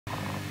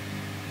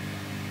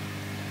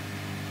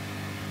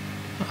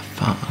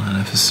Fan, han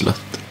är för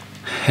slött.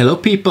 Hello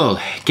people,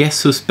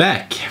 guess who's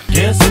back?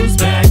 Guess who's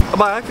back?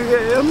 Back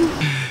again.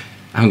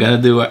 I'm gonna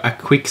do a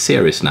quick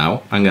series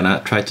now. I'm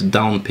gonna try to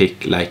downpick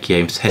like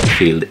James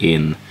Hetfield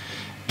in,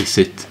 is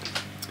it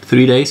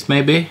 3 days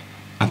maybe?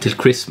 Until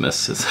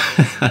Christmas.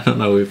 I don't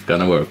know if it's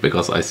gonna work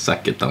because I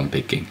suck at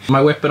downpicking.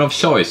 My weapon of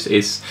choice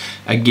is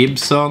a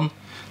Gibson.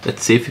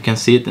 Let's see if you can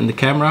see it in the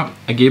camera.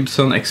 A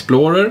Gibson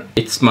Explorer.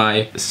 It's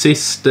my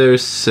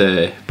sister's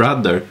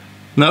brother.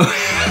 No.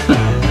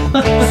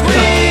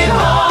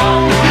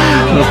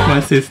 Not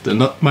my sister,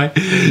 not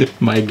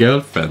my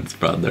girlfriend's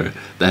brother.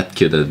 That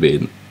could have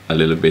been a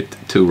little bit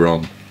too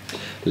wrong,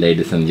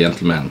 ladies and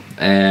gentlemen.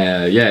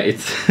 Yeah,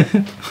 it's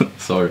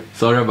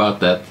sorry about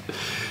that.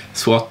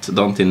 SWAT,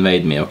 don't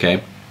invade me,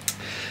 okay?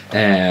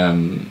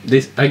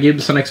 This a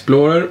Gibson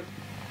Explorer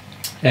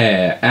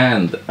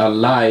and a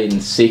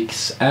Line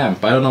 6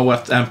 amp. I don't know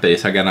what amp it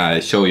is. I'm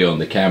gonna show you on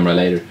the camera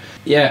later.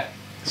 Yeah,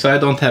 so I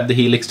don't have the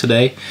Helix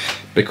today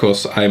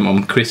because I'm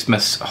on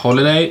Christmas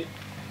holiday.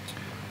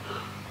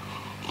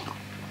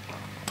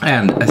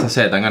 And as I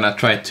said, I'm gonna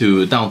try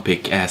to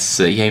downpick as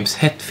James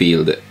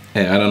Hetfield.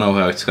 I don't know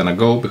how it's gonna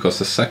go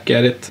because I suck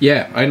at it.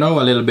 Yeah, I know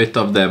a little bit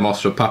of the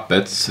Master of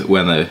Puppets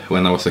when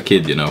I was a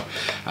kid, you know.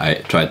 I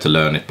tried to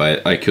learn it,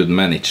 but I couldn't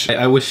manage.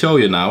 I will show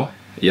you now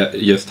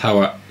just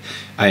how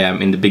I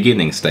am in the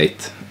beginning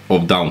state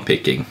of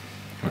downpicking.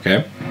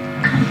 Okay?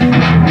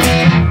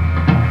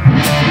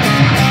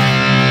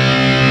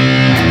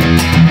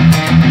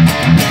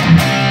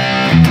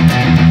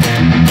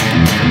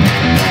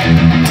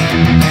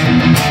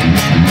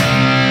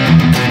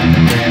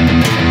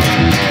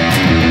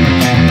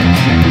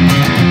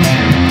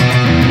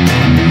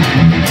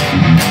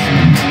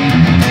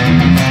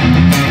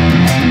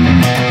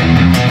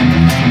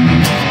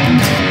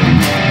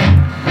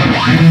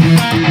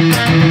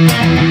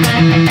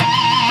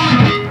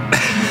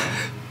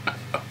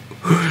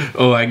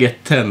 Oh, I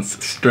get tense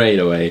straight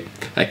away.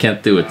 I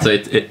can't do it. So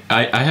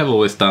I have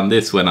always done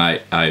this when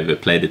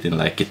I've played it in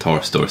like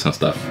guitar stores and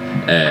stuff.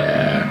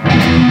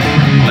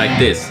 Like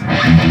this.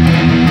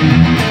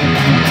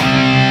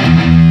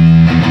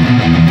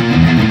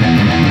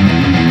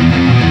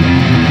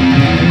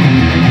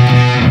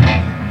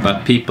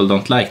 But people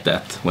don't like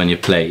that when you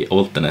play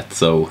alternate,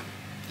 so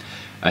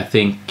I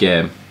think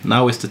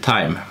now is the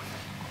time.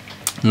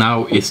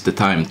 Now is the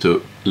time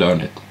to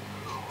learn it.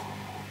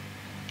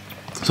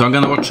 So I'm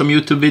gonna watch some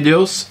YouTube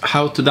videos,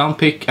 how to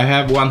downpick. I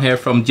have one here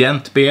from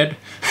Gentbeard.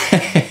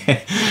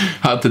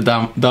 How to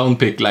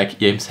downpick like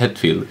James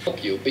Hetfield.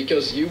 Help you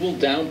because you will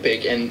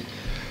downpick, and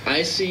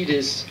I see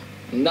this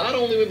not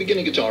only with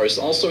beginning guitarists,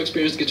 also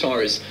experienced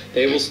guitarists.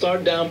 They will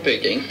start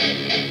downpicking,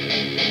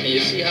 and you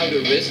see how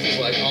the wrist is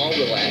like all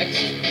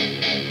relaxed,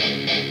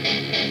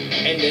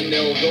 and then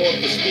they'll go up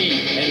to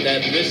speed, and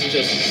that wrist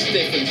just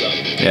stiffens up.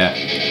 Yeah.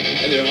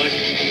 And they're like.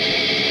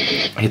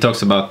 He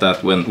talks about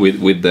that when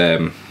with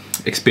the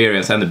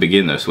experience and the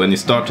beginners. When you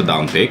start to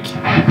downpick,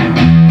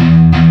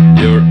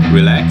 you're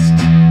relaxed,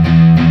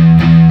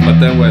 but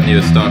then when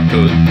you start to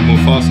move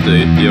faster,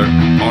 your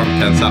arm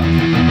tenses up,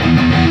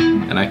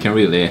 and I can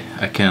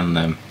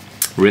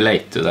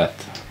relate to that.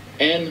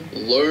 And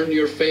learn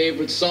your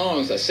favorite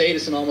songs. I say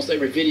this in almost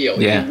every video.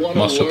 Yeah, you want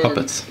Master to learn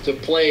Puppets to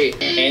play,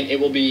 and it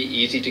will be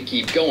easy to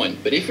keep going.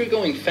 But if you're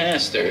going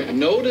faster,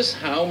 notice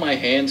how my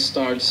hand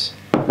starts.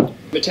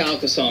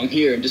 Metallica song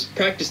here, and just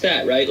practice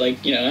that, right?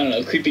 Like, you know, I don't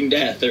know, Creeping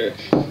Death or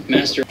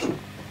Master.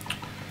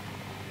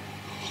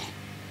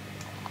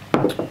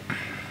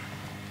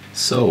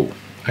 So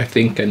I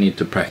think I need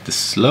to practice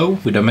slow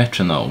with a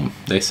metronome.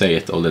 They say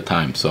it all the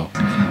time. So,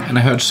 and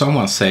I heard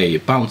someone say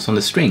bounce on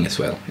the string as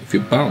well. If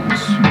you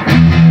bounce.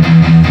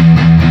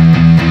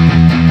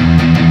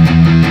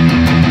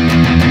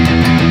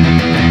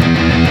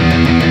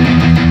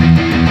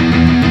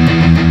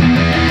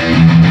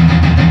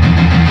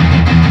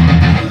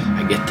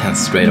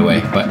 Straight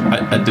away, but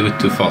I do it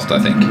too fast, I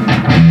think.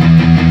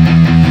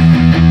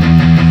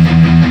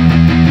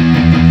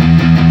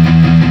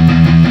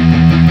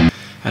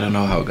 I don't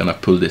know how I'm gonna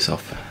pull this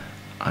off.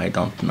 I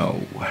don't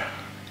know.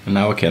 And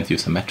now I can't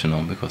use a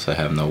metronome because I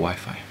have no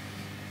Wi-Fi.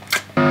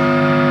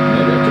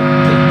 Maybe I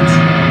can take this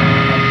a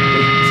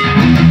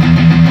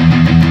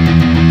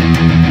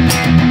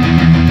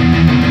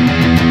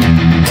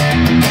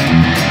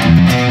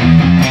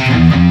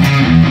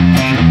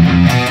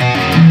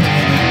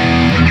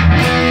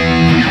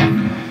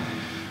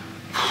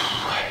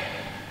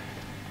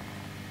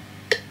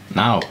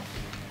Now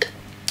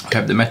I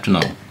have the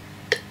metronome.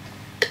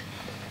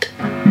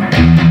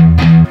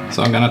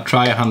 So I'm gonna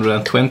try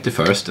 120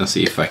 first and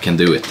see if I can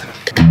do it.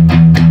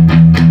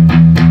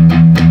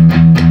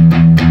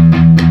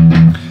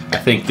 I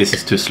think this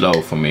is too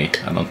slow for me.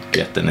 I don't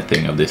get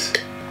anything of this.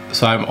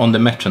 So I'm on the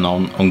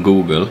metronome on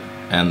Google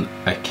and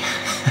I can't.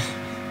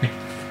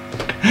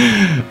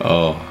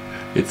 Oh,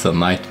 it's a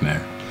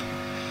nightmare.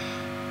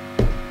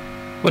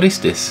 What is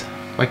this?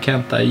 Why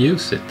can't I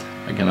use it?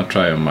 I'm gonna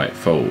try on my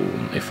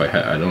phone if I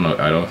have. I don't know.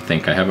 I don't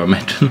think I have a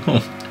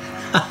metronome.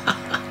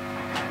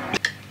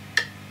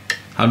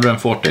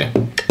 140.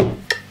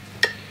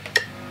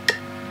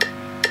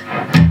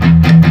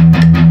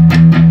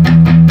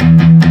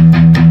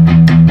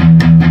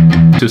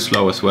 too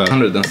slow as well.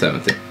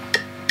 170.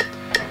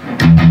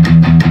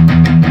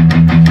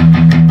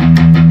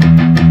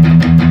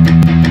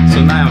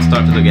 So now I'm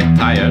starting to get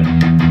tired.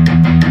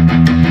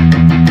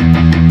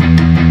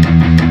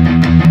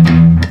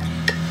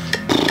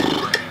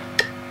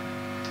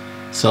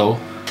 So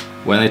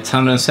when it's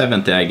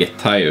 170 I get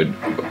tired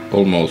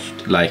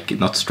almost, like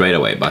not straight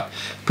away but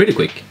pretty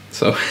quick.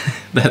 So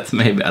that's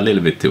maybe a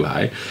little bit too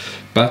high.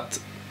 But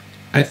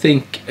I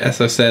think, as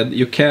I said,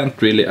 you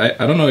can't really,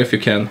 I don't know if you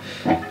can,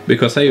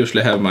 because I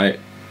usually have my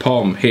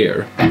palm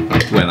here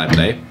when I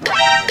play.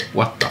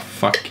 What the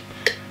fuck?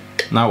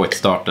 Now it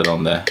started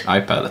on the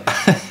iPad.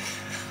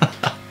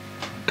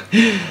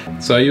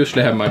 So I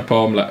usually have my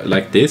palm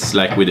like this,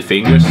 like with the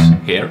fingers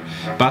here.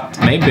 But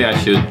maybe I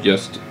should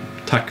just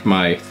tuck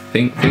my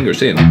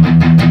fingers in,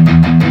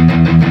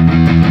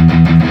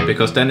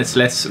 because then it's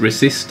less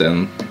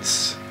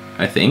resistance,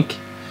 I think.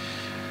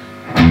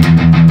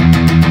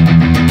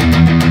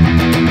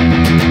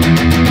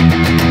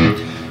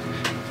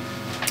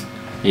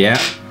 Yeah,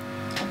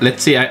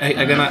 let's see,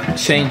 I'm gonna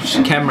change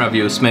camera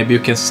views, maybe you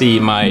can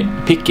see my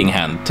picking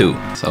hand too.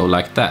 So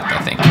like that, I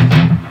think.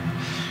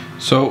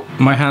 So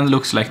my hand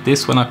looks like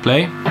this when I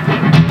play.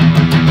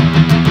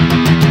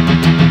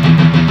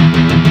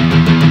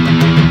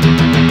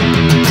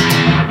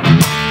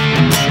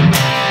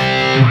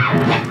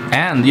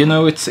 And you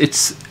know, it's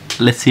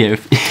let's see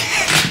if,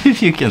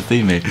 if you can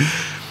see me.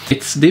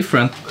 It's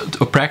different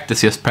to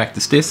practice, just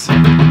practice this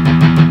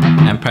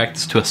and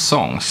practice to a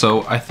song.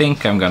 So I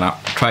think I'm gonna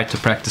try to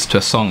practice to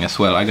a song as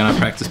well. I'm gonna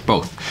practice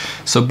both.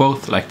 So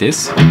both like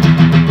this,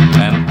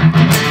 and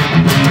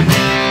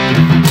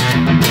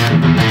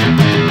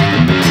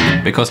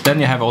because then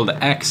you have all the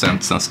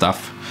accents and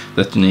stuff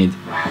that you need.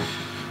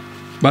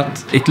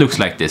 But it looks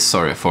like this,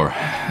 sorry for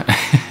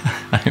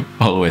I'm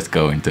always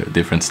going to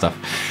different stuff.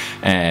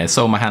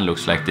 So my hand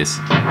looks like this.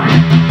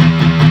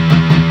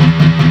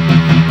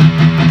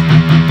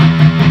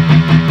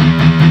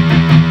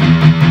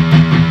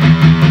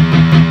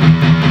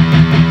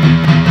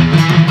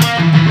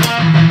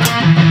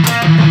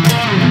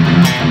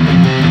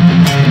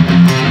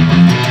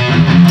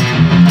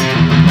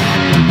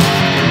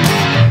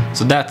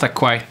 So that's a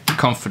quite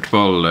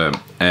comfortable,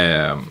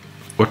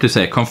 what to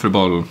say,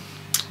 comfortable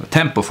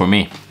tempo for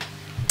me,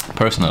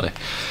 personally.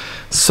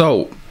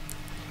 So,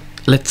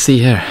 let's see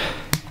here.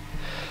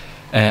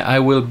 I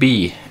will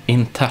be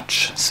in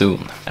touch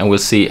soon and we'll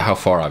see how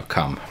far I've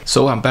come.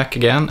 So I'm back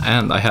again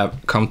and I have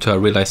come to a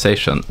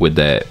realization with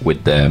the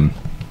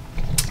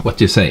what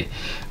do you say,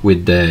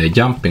 with the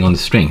jumping on the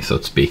string, so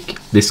to speak.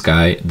 This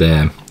guy,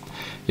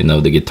 you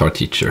know, the guitar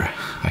teacher,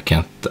 I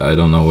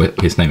don't know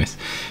what his name is,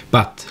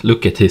 but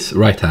look at his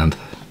right hand.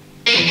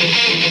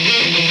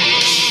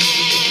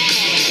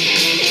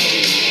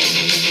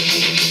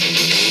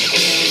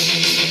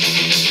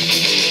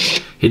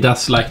 He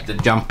does like the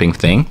jumping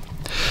thing.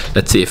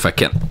 Let's see if I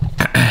can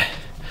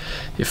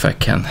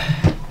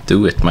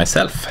do it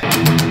myself.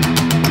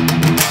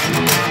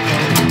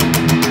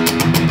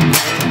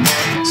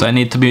 So I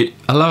need to be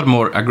a lot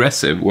more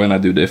aggressive when I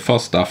do the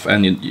fast stuff,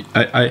 and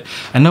I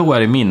know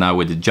what I mean now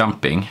with the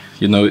jumping.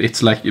 You know,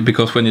 it's like,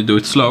 because when you do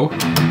it slow,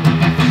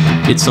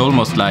 it's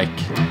almost like,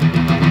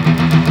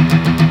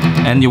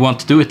 and you want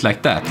to do it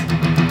like that,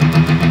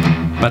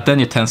 but then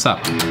you tense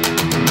up.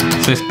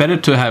 So it's better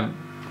to have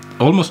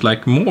almost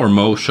like more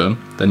motion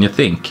than you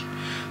think.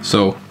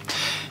 So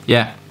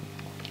yeah,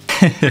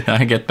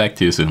 I'll get back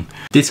to you soon.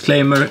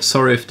 Disclaimer,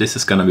 sorry if this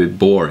is gonna be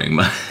boring,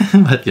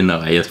 but you know,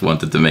 I just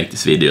wanted to make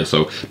this video,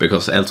 so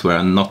because elsewhere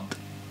I'm not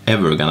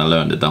ever gonna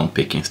learn the down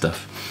picking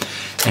stuff.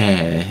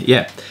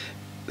 Yeah,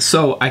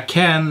 so I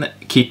can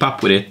keep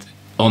up with it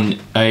on,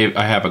 I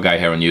have a guy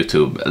here on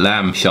YouTube,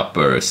 Lamb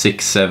Chopper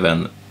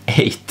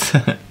 678.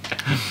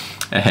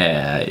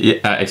 Yeah,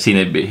 I've seen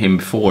him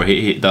before.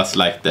 He does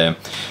like the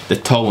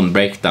tone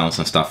breakdowns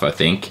and stuff, I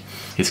think.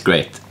 He's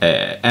great.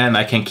 And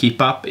I can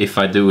keep up if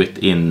I do it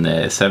in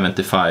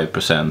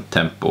 75%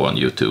 tempo on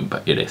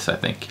YouTube. It is, I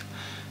think.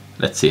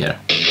 Let's see here.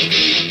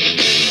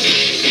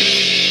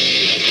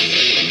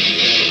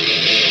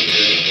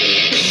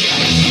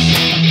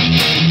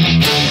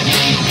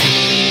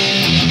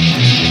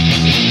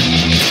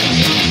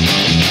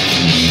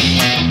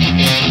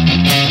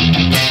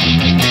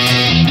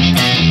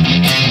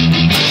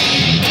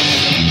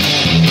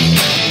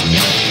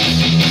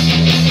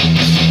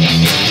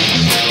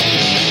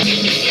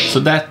 So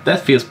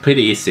that feels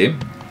pretty easy,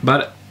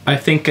 but I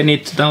think I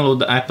need to download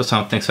the app or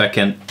something so I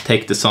can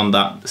take the song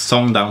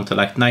down to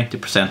like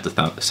 90%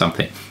 or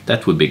something.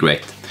 That would be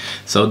great.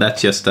 So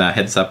that's just a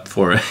heads up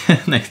for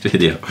next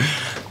video.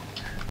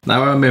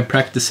 Now I've been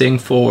practicing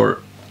for,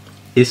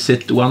 is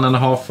it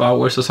 1.5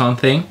 hours or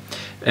something?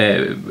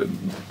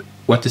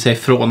 What to say,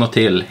 från och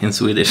till in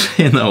Swedish,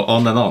 you know,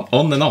 on and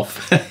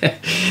off.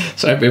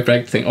 So I've been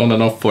practicing on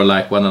and off for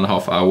like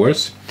 1.5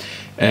 hours.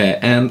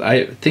 And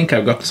I think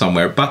I've got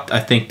somewhere, but I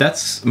think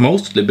that's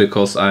mostly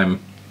because I'm,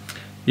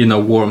 you know,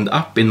 warmed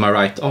up in my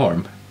right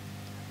arm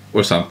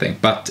or something,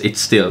 but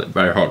it's still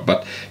very hard.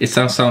 But it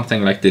sounds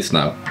something like this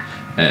now.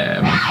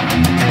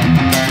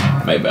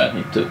 maybe I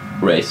need to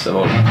raise the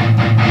volume.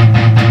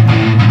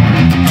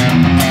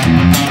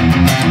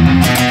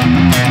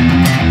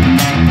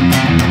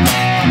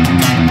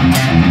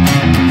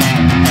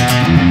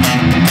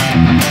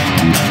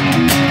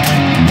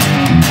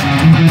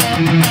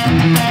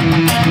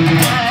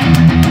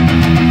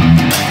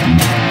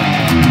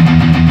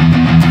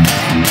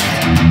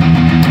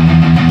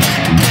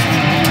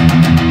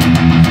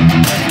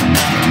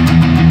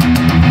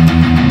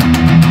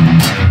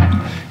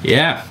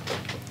 Yeah,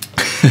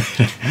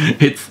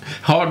 it's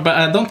hard, but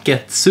I don't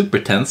get super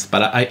tense.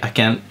 But I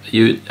can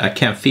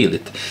feel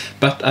it.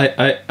 But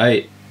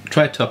I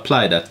try to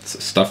apply that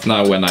stuff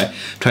now when I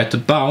try to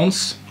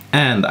bounce,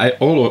 and I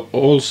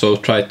also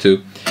try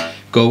to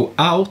go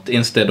out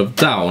instead of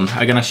down.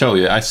 I'm gonna show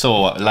you. I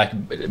saw like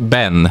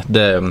Ben,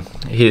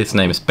 his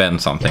name is Ben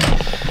something,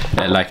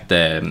 like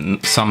the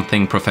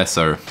something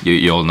professor.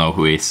 You all know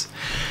who he is.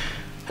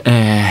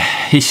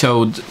 He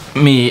showed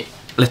me.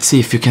 Let's see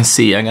if you can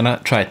see. I'm gonna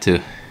try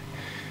to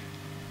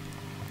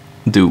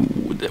do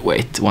the,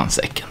 wait 1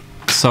 second.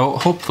 So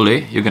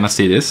hopefully you're gonna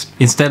see this.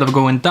 Instead of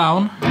going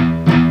down,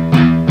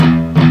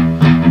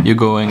 you're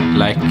going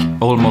like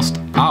almost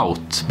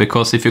out,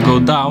 because if you go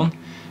down,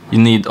 you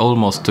need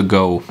almost to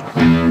go.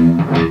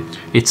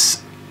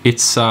 It's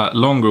a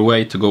longer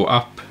way to go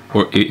up,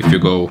 or if you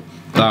go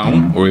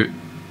down, or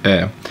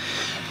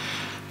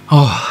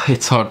oh,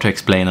 it's hard to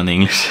explain in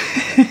English.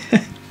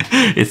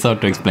 It's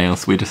hard to explain in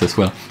Swedish as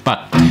well,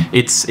 but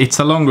it's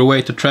a longer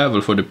way to travel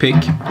for the pick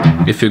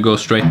if you go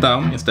straight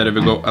down instead of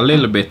you go a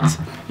little bit,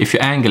 if you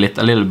angle it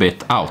a little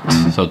bit out,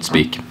 so to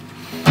speak.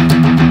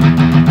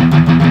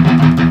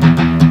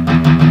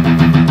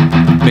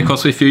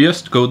 Because if you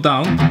just go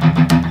down,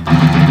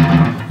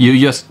 you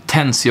just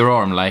tense your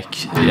arm,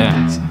 like,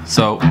 yeah.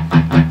 So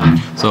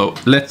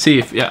let's see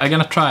if, yeah, I'm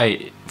gonna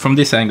try from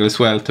this angle as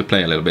well to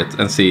play a little bit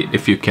and see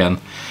if you can,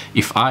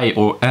 if I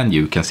and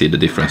you can see the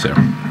difference here.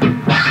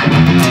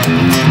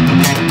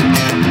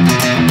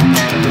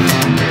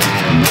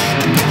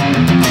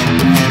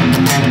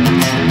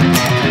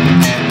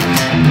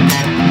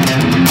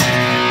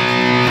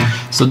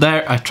 So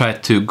there I try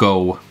to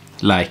go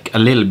like a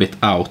little bit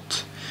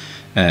out.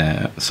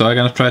 So I'm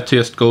gonna try to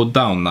just go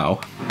down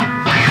now.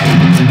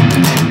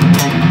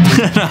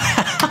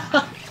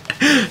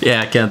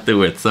 Yeah, I can't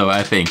do it, so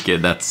I think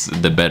that's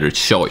the better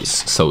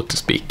choice, so to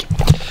speak.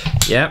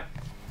 Yeah,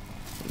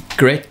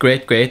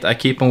 great. I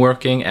keep on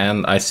working,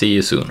 and I see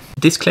you soon.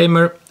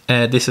 Disclaimer,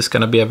 this is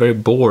gonna be a very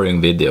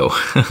boring video.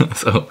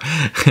 So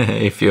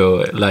if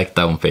you like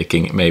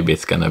downpicking, maybe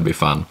it's gonna be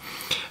fun,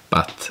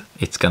 but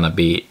it's gonna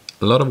be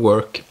a lot of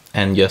work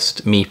and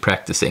just me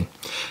practicing.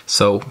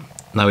 So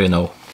now you know.